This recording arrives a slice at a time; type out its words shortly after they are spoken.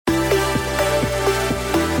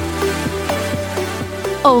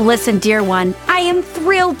Oh, listen, dear one, I am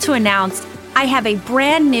thrilled to announce I have a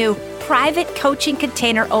brand new private coaching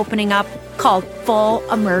container opening up called Full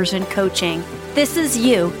Immersion Coaching. This is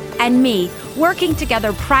you and me working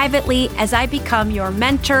together privately as I become your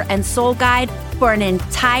mentor and soul guide for an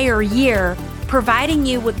entire year, providing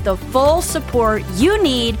you with the full support you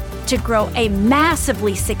need to grow a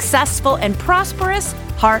massively successful and prosperous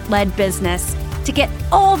heart-led business. To get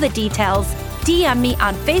all the details, DM me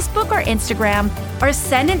on Facebook or Instagram, or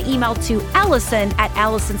send an email to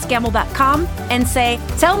Allison@AllisonScammell.com and say,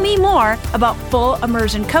 tell me more about Full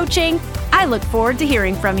Immersion Coaching. I look forward to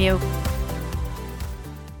hearing from you.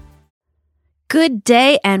 Good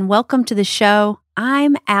day and welcome to the show.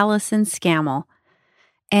 I'm Allison Scammell,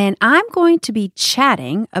 and I'm going to be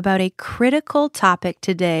chatting about a critical topic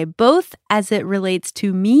today, both as it relates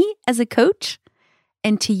to me as a coach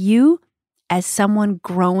and to you as someone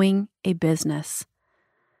growing a business.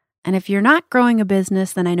 And if you're not growing a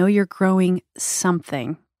business, then I know you're growing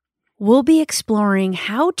something. We'll be exploring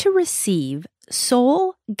how to receive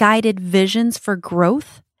soul-guided visions for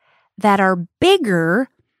growth that are bigger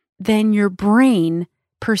than your brain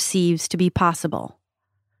perceives to be possible.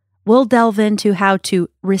 We'll delve into how to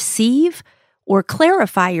receive or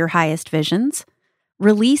clarify your highest visions,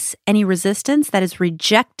 release any resistance that is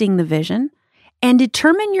rejecting the vision, and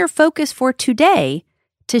determine your focus for today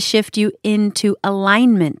to shift you into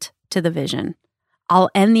alignment to the vision. I'll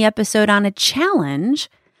end the episode on a challenge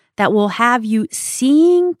that will have you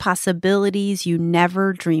seeing possibilities you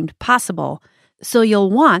never dreamed possible, so you'll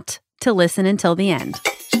want to listen until the end.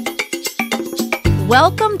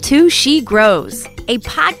 Welcome to She Grows, a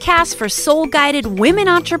podcast for soul-guided women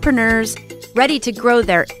entrepreneurs ready to grow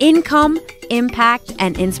their income, impact,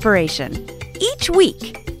 and inspiration. Each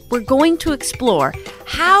week, we're going to explore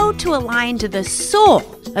how to align to the soul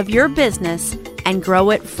of your business and grow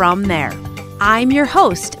it from there. I'm your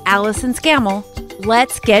host, Allison Scammell.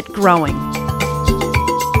 Let's get growing.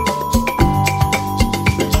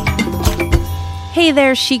 Hey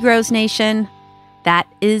there, She Grows Nation. That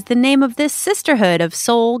is the name of this sisterhood of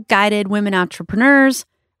soul-guided women entrepreneurs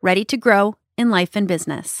ready to grow in life and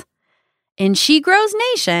business. In She Grows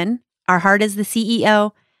Nation, our heart is the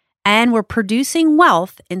CEO, and we're producing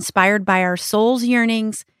wealth inspired by our soul's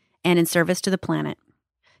yearnings and in service to the planet.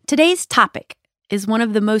 Today's topic is one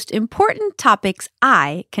of the most important topics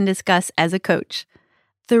I can discuss as a coach.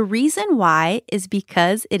 The reason why is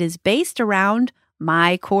because it is based around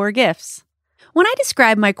my core gifts. When I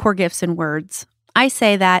describe my core gifts in words, I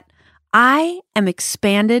say that I am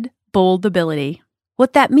expanded, bold ability.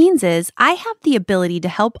 What that means is I have the ability to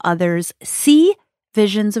help others see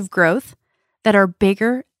visions of growth that are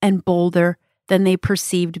bigger and bolder than they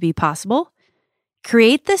perceive to be possible,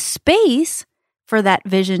 create the space for that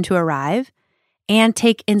vision to arrive, and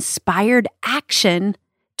take inspired action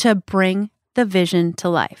to bring the vision to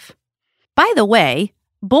life. By the way,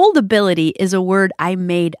 bold ability is a word I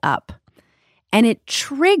made up, and it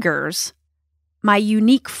triggers my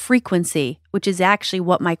unique frequency, which is actually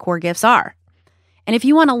what my core gifts are. And if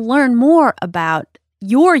you want to learn more about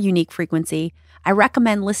your unique frequency, I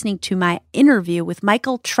recommend listening to my interview with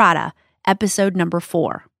Michael Trotta, episode number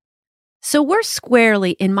 4. So we're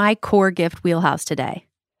squarely in my core gift wheelhouse today.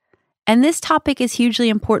 And this topic is hugely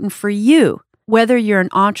important for you, whether you're an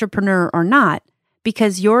entrepreneur or not,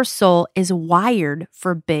 because your soul is wired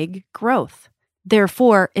for big growth.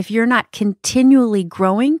 Therefore, if you're not continually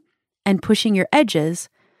growing and pushing your edges,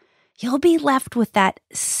 you'll be left with that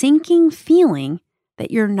sinking feeling that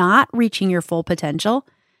you're not reaching your full potential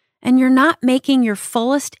and you're not making your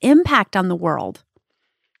fullest impact on the world.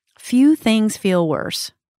 Few things feel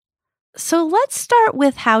worse. So let's start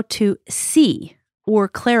with how to see or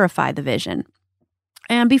clarify the vision.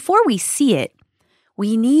 And before we see it,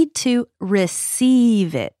 we need to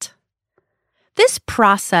receive it. This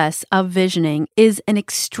process of visioning is an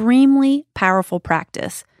extremely powerful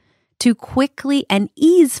practice to quickly and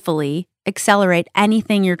easily accelerate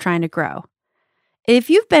anything you're trying to grow.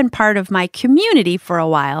 If you've been part of my community for a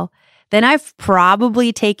while, then I've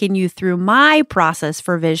probably taken you through my process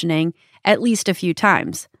for visioning at least a few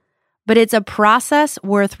times. But it's a process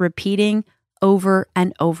worth repeating over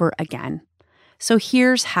and over again. So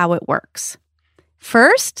here's how it works.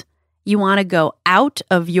 First, you want to go out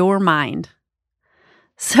of your mind.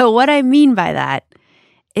 So what I mean by that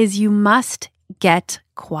is you must get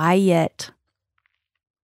quiet.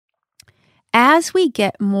 As we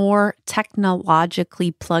get more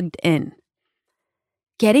technologically plugged in,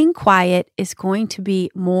 getting quiet is going to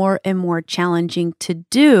be more and more challenging to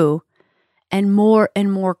do and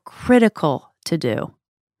more critical to do.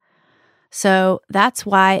 So that's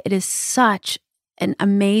why it is such an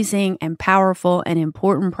amazing and powerful and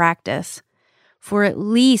important practice for at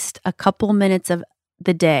least a couple minutes of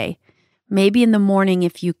the day, maybe in the morning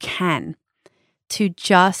if you can, to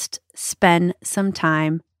just spend some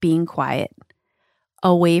time being quiet,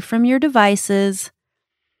 away from your devices,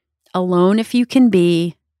 alone if you can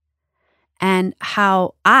be. And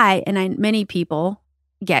how many people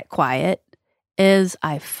get quiet is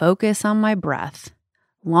I focus on my breath.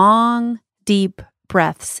 Long, deep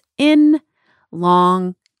breaths in,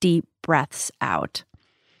 long, deep breaths out.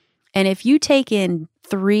 And if you take in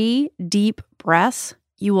 3 deep breaths,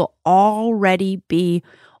 you will already be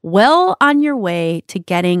well on your way to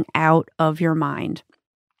getting out of your mind.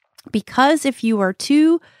 Because if you are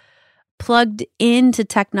too plugged into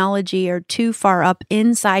technology or too far up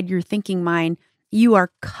inside your thinking mind, you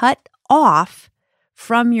are cut off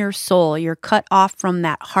from your soul. You're cut off from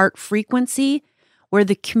that heart frequency where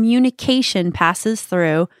the communication passes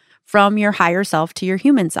through from your higher self to your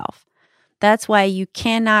human self. That's why you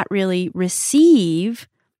cannot really receive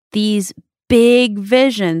these big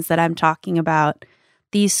visions that I'm talking about,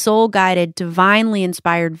 these soul-guided, divinely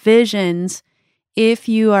inspired visions, if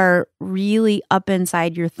you are really up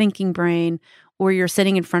inside your thinking brain, or you're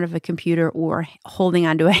sitting in front of a computer or holding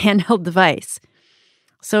onto a handheld device.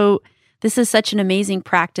 So this is such an amazing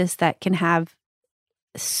practice that can have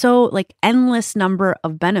endless number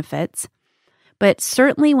of benefits. But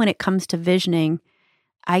certainly when it comes to visioning,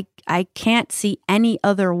 I can't see any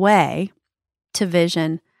other way to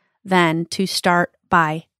vision than to start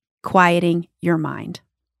by quieting your mind.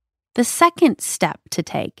 The second step to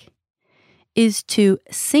take is to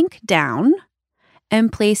sink down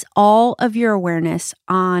and place all of your awareness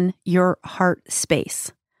on your heart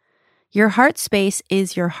space. Your heart space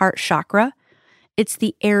is your heart chakra. It's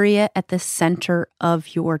the area at the center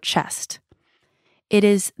of your chest. It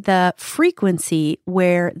is the frequency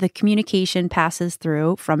where the communication passes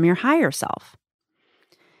through from your higher self.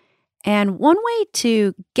 And one way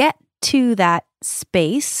to get to that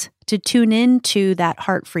space, to tune into that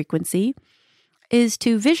heart frequency, is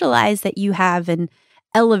to visualize that you have an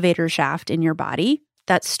elevator shaft in your body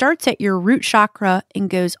that starts at your root chakra and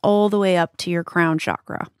goes all the way up to your crown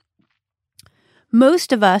chakra.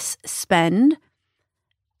 Most of us spend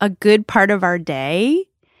a good part of our day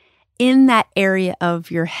in that area of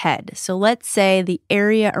your head. So let's say the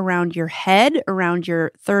area around your head, around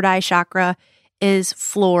your third eye chakra, is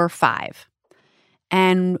floor 5.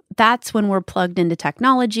 And that's when we're plugged into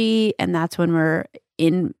technology, and that's when we're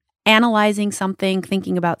in analyzing something,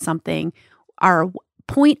 thinking about something. Our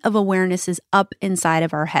point of awareness is up inside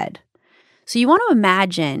of our head. So you want to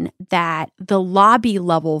imagine that the lobby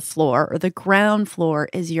level floor or the ground floor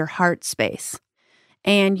is your heart space.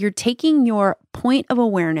 And you're taking your point of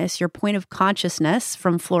awareness, your point of consciousness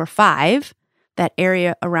from floor 5, that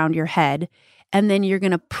area around your head, and then you're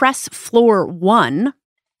going to press floor 1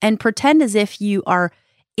 and pretend as if you are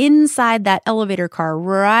inside that elevator car,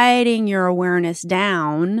 riding your awareness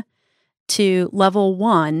down to level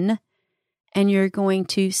 1, and you're going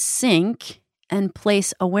to sink and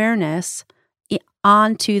place awareness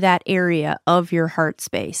onto that area of your heart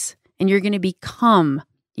space. And you're going to become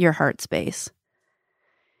your heart space.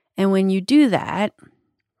 And when you do that,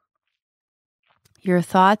 your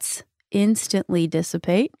thoughts instantly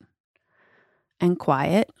dissipate and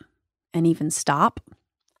quiet and even stop.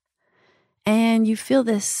 And you feel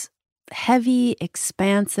this heavy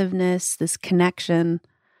expansiveness, this connection.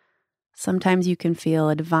 Sometimes you can feel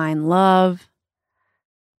a divine love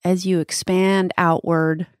as you expand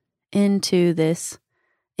outward into this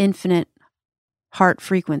infinite heart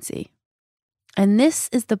frequency. And this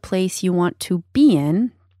is the place you want to be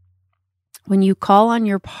in when you call on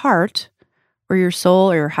your heart or your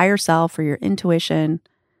soul or your higher self or your intuition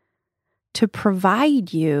to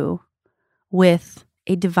provide you with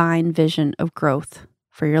a divine vision of growth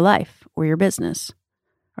for your life or your business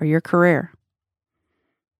or your career.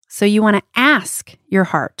 So you want to ask your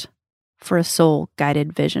heart for a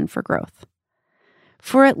soul-guided vision for growth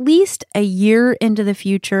for at least a year into the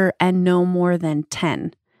future and no more than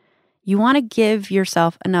 10. You want to give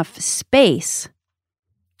yourself enough space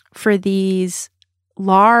for these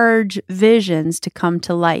large visions to come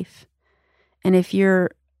to life. And if you're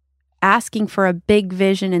asking for a big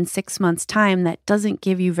vision in 6 months' time, that doesn't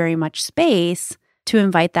give you very much space to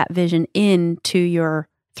invite that vision into your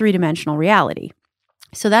 3-dimensional reality.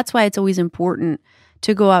 So that's why it's always important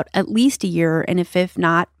to go out at least a year, and if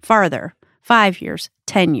not farther, 5 years,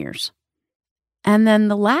 10 years. And then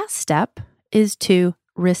the last step is to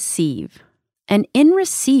receive. And in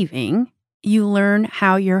receiving, you learn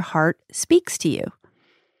how your heart speaks to you.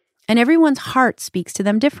 And everyone's heart speaks to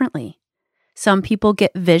them differently. Some people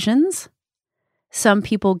get visions. Some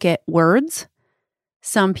people get words.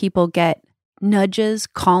 Some people get nudges,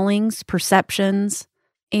 callings, perceptions,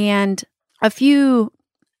 and a few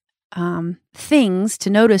things to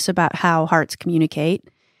notice about how hearts communicate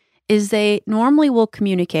is they normally will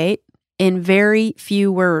communicate in very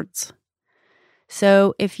few words.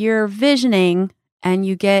 So if you're visioning and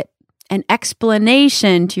you get an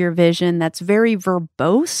explanation to your vision that's very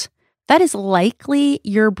verbose, that is likely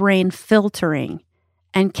your brain filtering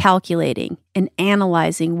and calculating and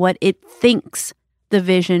analyzing what it thinks the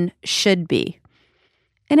vision should be.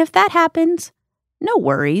 And if that happens, no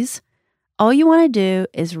worries. All you want to do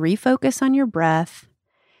is refocus on your breath,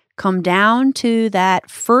 come down to that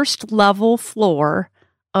first level floor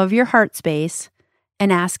of your heart space,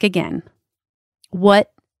 and ask again,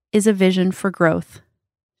 what is a vision for growth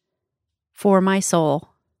for my soul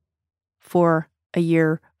for a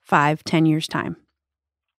year, 5, 10 years' time?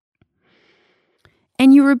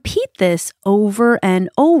 And you repeat this over and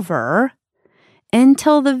over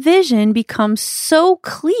until the vision becomes so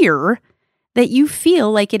clear that you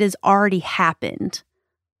feel like it has already happened.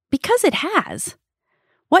 Because it has.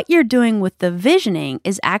 What you're doing with the visioning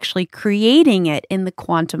is actually creating it in the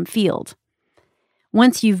quantum field.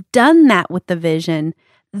 Once you've done that with the vision,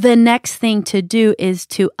 the next thing to do is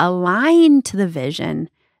to align to the vision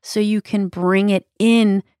so you can bring it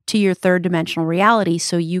in to your third dimensional reality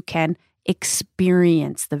so you can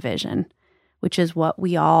experience the vision, which is what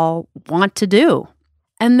we all want to do.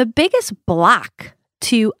 And the biggest block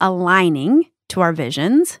to aligning to our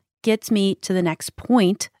visions gets me to the next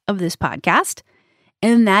point of this podcast,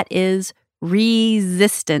 and that is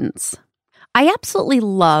resistance. I absolutely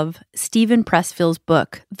love Steven Pressfield's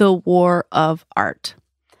book, The War of Art.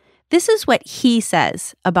 This is what he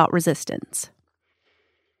says about resistance.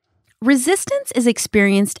 Resistance is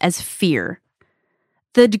experienced as fear.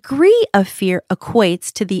 The degree of fear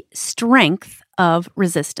equates to the strength of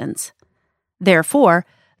resistance. Therefore,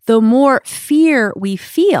 the more fear we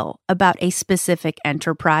feel about a specific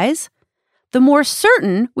enterprise, the more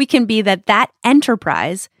certain we can be that that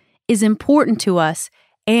enterprise is important to us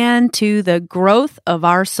and to the growth of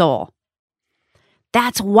our soul.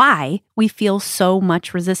 That's why we feel so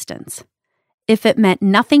much resistance. If it meant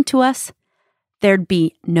nothing to us, there'd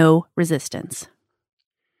be no resistance.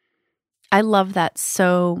 I love that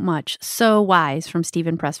so much. So wise from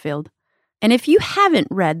Steven Pressfield. And if you haven't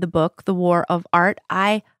read the book, The War of Art,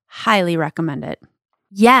 I highly recommend it.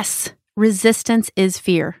 Yes, resistance is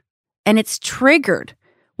fear. And it's triggered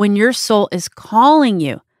when your soul is calling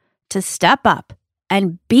you to step up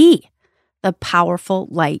and be the powerful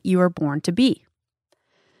light you are born to be.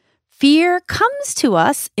 Fear comes to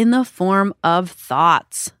us in the form of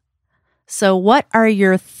thoughts. So what are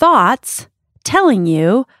your thoughts telling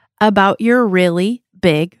you about your really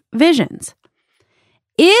big visions?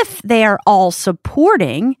 If they are all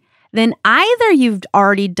supporting, then either you've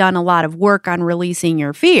already done a lot of work on releasing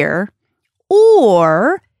your fear,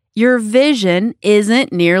 or your vision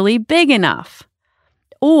isn't nearly big enough,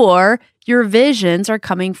 or your visions are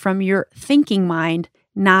coming from your thinking mind,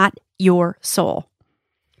 not your soul.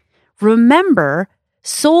 Remember,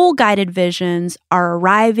 soul-guided visions are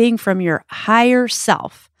arriving from your higher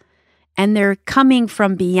self, and they're coming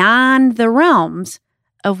from beyond the realms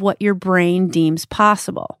of what your brain deems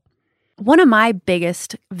possible. One of my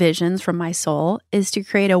biggest visions from my soul is to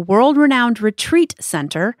create a world-renowned retreat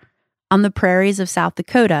center on the prairies of South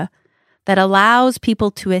Dakota that allows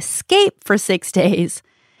people to escape for 6 days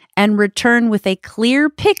and return with a clear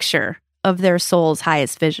picture of their soul's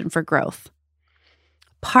highest vision for growth.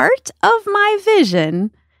 Part of my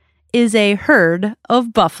vision is a herd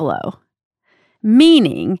of buffalo,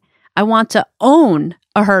 meaning I want to own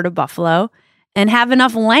a herd of buffalo and have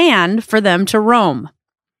enough land for them to roam.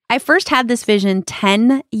 I first had this vision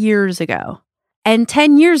 10 years ago, and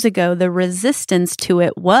 10 years ago, the resistance to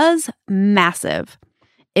it was massive.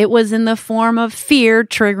 It was in the form of fear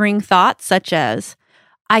triggering thoughts such as,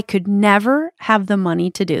 I could never have the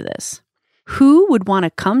money to do this. Who would want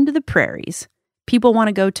to come to the prairies? People want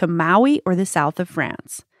to go to Maui or the south of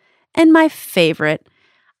France. And my favorite,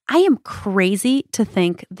 I am crazy to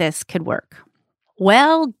think this could work.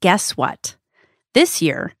 Well, guess what? This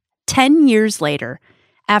year, 10 years later,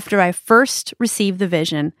 after I first received the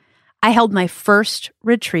vision, I held my first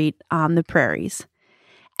retreat on the prairies.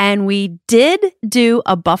 And we did do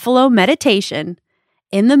a buffalo meditation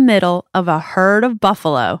in the middle of a herd of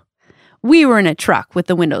buffalo. We were in a truck with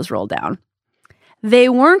the windows rolled down. They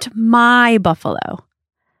weren't my buffalo.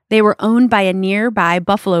 They were owned by a nearby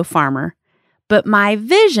buffalo farmer. But my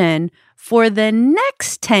vision for the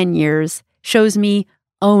next 10 years shows me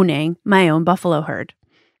owning my own buffalo herd.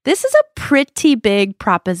 This is a pretty big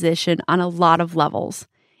proposition on a lot of levels.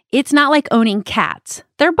 It's not like owning cats.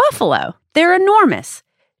 They're buffalo. They're enormous,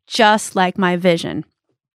 just like my vision.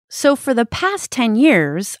 So for the past 10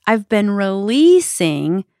 years, I've been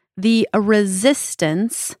releasing the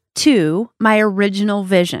resistance to my original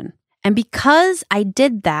vision. And because I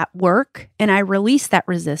did that work and I released that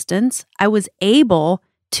resistance, I was able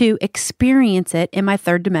to experience it in my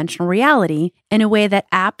third dimensional reality in a way that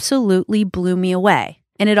absolutely blew me away.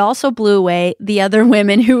 And it also blew away the other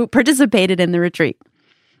women who participated in the retreat.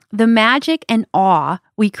 The magic and awe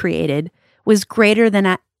we created was greater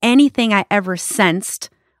than anything I ever sensed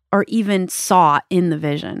or even saw in the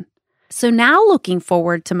vision. So now looking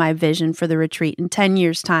forward to my vision for the retreat in 10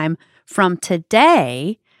 years' time from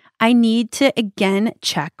today, I need to again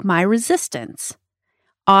check my resistance.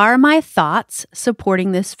 Are my thoughts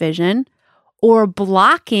supporting this vision or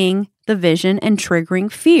blocking the vision and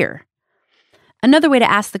triggering fear? Another way to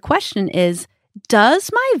ask the question is,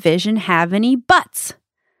 does my vision have any buts?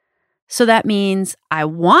 So that means I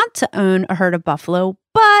want to own a herd of buffalo,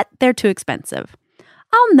 but they're too expensive.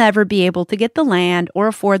 I'll never be able to get the land or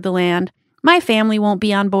afford the land. My family won't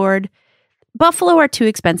be on board. Buffalo are too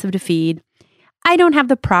expensive to feed. I don't have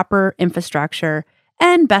the proper infrastructure.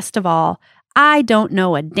 And best of all, I don't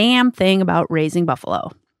know a damn thing about raising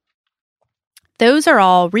buffalo. Those are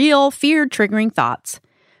all real fear-triggering thoughts.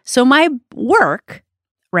 So my work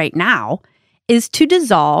right now is to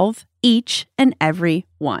dissolve each and every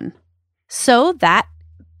one. So that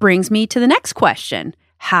brings me to the next question.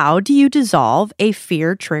 How do you dissolve a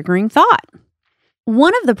fear-triggering thought?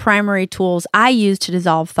 One of the primary tools I use to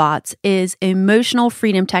dissolve thoughts is emotional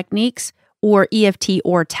freedom techniques, or EFT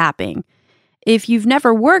or tapping. If you've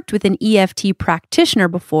never worked with an EFT practitioner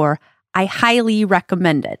before, I highly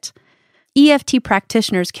recommend it. EFT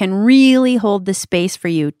practitioners can really hold the space for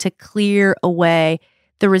you to clear away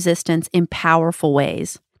the resistance in powerful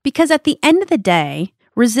ways. Because at the end of the day,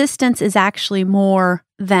 resistance is actually more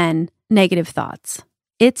than negative thoughts.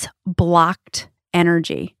 It's blocked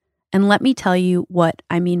energy. And let me tell you what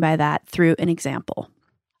I mean by that through an example.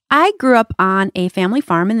 I grew up on a family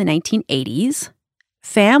farm in the 1980s.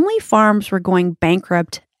 Family farms were going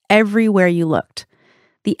bankrupt everywhere you looked.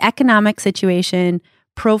 The economic situation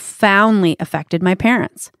profoundly affected my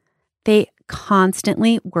parents. They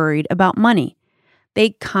constantly worried about money.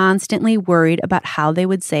 They constantly worried about how they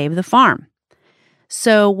would save the farm.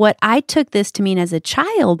 So what I took this to mean as a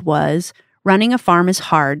child was running a farm is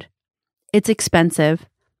hard. It's expensive.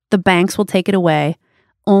 The banks will take it away.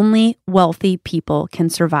 Only wealthy people can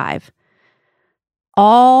survive.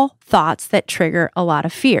 All thoughts that trigger a lot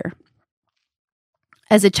of fear.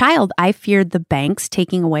 As a child, I feared the banks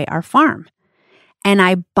taking away our farm. And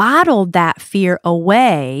I bottled that fear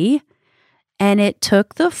away, and it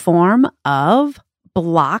took the form of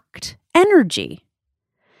blocked energy.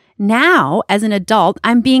 Now, as an adult,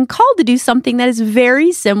 I'm being called to do something that is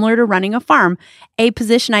very similar to running a farm, a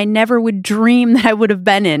position I never would dream that I would have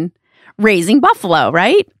been in, raising buffalo,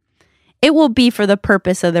 right? It will be for the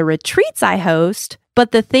purpose of the retreats I host,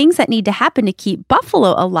 but the things that need to happen to keep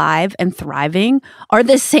buffalo alive and thriving are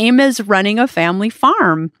the same as running a family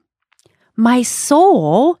farm. My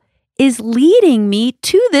soul is leading me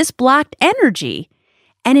to this blocked energy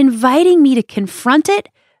and inviting me to confront it,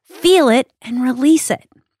 feel it, and release it.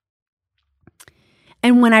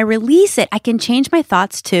 And when I release it, I can change my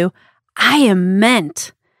thoughts to, I am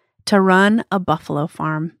meant to run a buffalo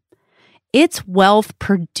farm. It's wealth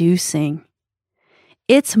producing.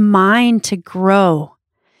 It's mine to grow.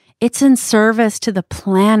 It's in service to the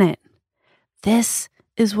planet. This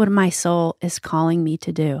is what my soul is calling me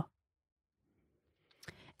to do.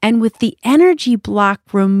 And with the energy block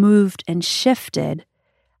removed and shifted,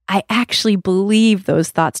 I actually believe those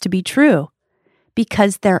thoughts to be true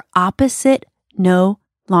because their opposite no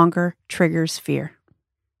longer triggers fear.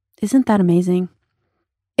 Isn't that amazing?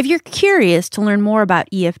 If you're curious to learn more about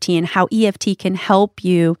EFT and how EFT can help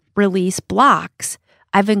you release blocks,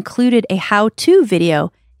 I've included a how-to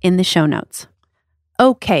video in the show notes.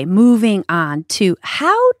 Okay, moving on to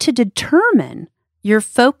how to determine your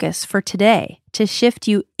focus for today to shift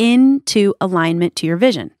you into alignment to your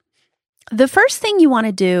vision. The first thing you want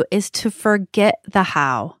to do is to forget the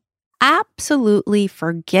how. Absolutely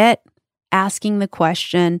forget asking the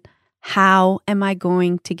question, how am I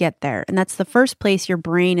going to get there? And that's the first place your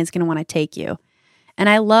brain is going to want to take you. And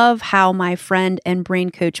I love how my friend and brain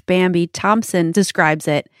coach Bambi Thompson describes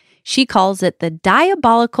it. She calls it the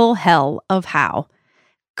diabolical hell of how.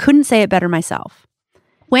 Couldn't say it better myself.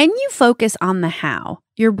 When you focus on the how,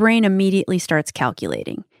 your brain immediately starts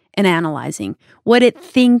calculating and analyzing what it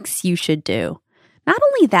thinks you should do. Not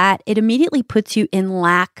only that, it immediately puts you in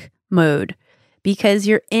lack mode because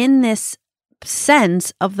you're in this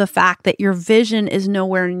sense of the fact that your vision is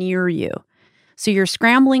nowhere near you. So you're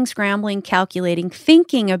scrambling, calculating,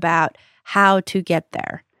 thinking about how to get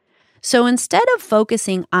there. So instead of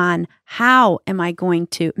focusing on how am I going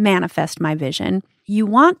to manifest my vision, you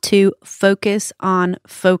want to focus on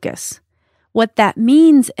focus. What that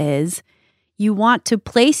means is you want to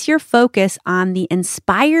place your focus on the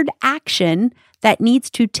inspired action that needs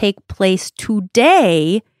to take place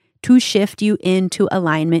today to shift you into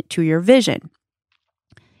alignment to your vision.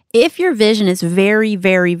 If your vision is very,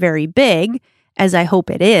 very, very big, as I hope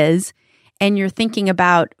it is, and you're thinking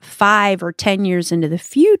about 5 or 10 years into the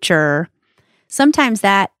future, sometimes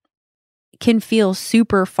that can feel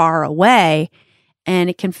super far away and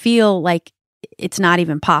it can feel like it's not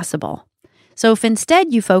even possible. So if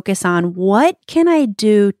instead you focus on what can I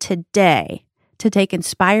do today to take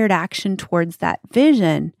inspired action towards that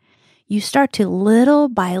vision, you start to little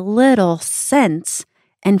by little sense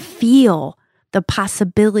and feel the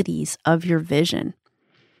possibilities of your vision.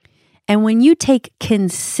 And when you take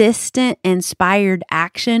consistent, inspired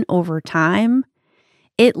action over time,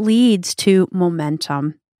 it leads to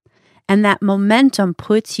momentum. And that momentum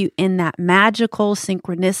puts you in that magical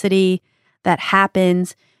synchronicity that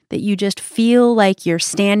happens, that you just feel like you're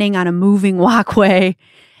standing on a moving walkway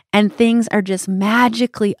and things are just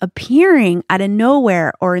magically appearing out of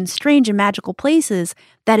nowhere or in strange and magical places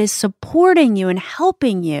that is supporting you and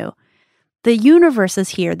helping you. The universe is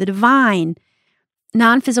here, the divine,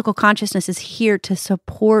 non-physical consciousness is here to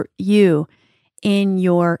support you in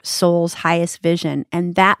your soul's highest vision.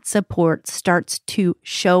 And that support starts to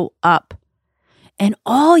show up. And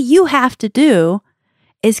all you have to do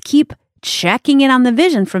is keep checking in on the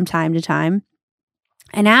vision from time to time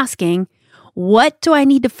and asking, what do I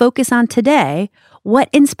need to focus on today? What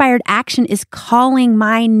inspired action is calling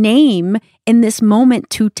my name in this moment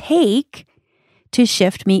to take to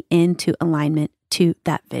shift me into alignment to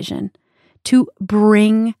that vision, to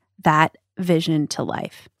bring that vision to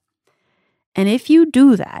life? And if you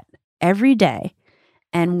do that every day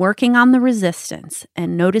and working on the resistance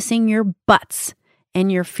and noticing your buts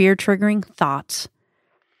and your fear-triggering thoughts,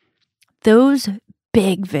 those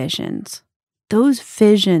big visions, those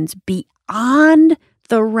visions beyond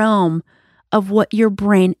the realm of what your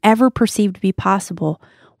brain ever perceived to be possible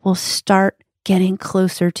will start getting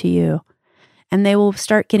closer to you. And they will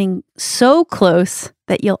start getting so close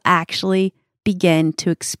that you'll actually begin to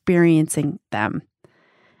experiencing them.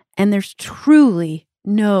 And there's truly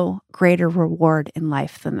no greater reward in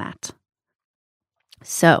life than that.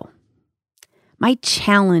 So, my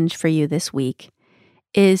challenge for you this week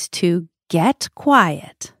is to get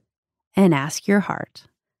quiet and ask your heart,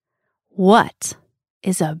 what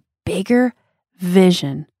is a bigger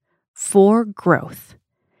vision for growth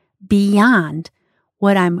beyond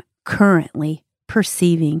what I'm currently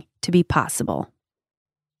perceiving to be possible?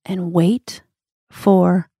 And wait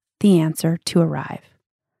for the answer to arrive.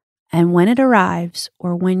 And when it arrives,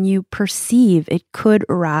 or when you perceive it could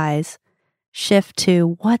arise, shift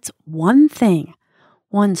to what's one thing,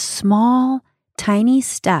 one small, tiny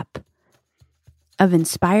step of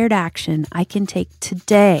inspired action I can take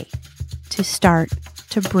today to start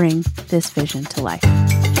to bring this vision to life.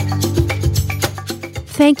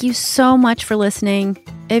 Thank you so much for listening.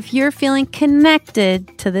 If you're feeling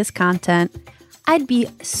connected to this content, I'd be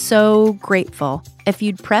so grateful if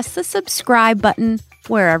you'd press the subscribe button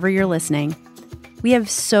wherever you're listening. We have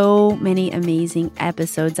so many amazing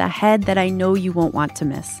episodes ahead that I know you won't want to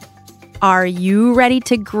miss. Are you ready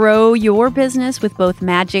to grow your business with both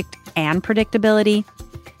magic and predictability?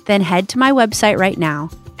 Then head to my website right now,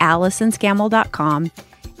 AllisonScammell.com,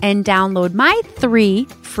 and download my 3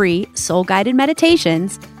 free soul-guided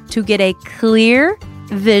meditations to get a clear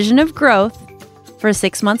vision of growth for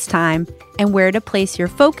 6 months' time and where to place your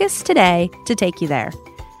focus today to take you there.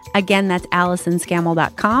 Again, that's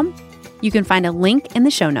AllisonScammell.com. You can find a link in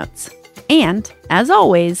the show notes. And as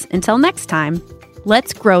always, until next time,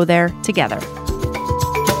 let's grow there together.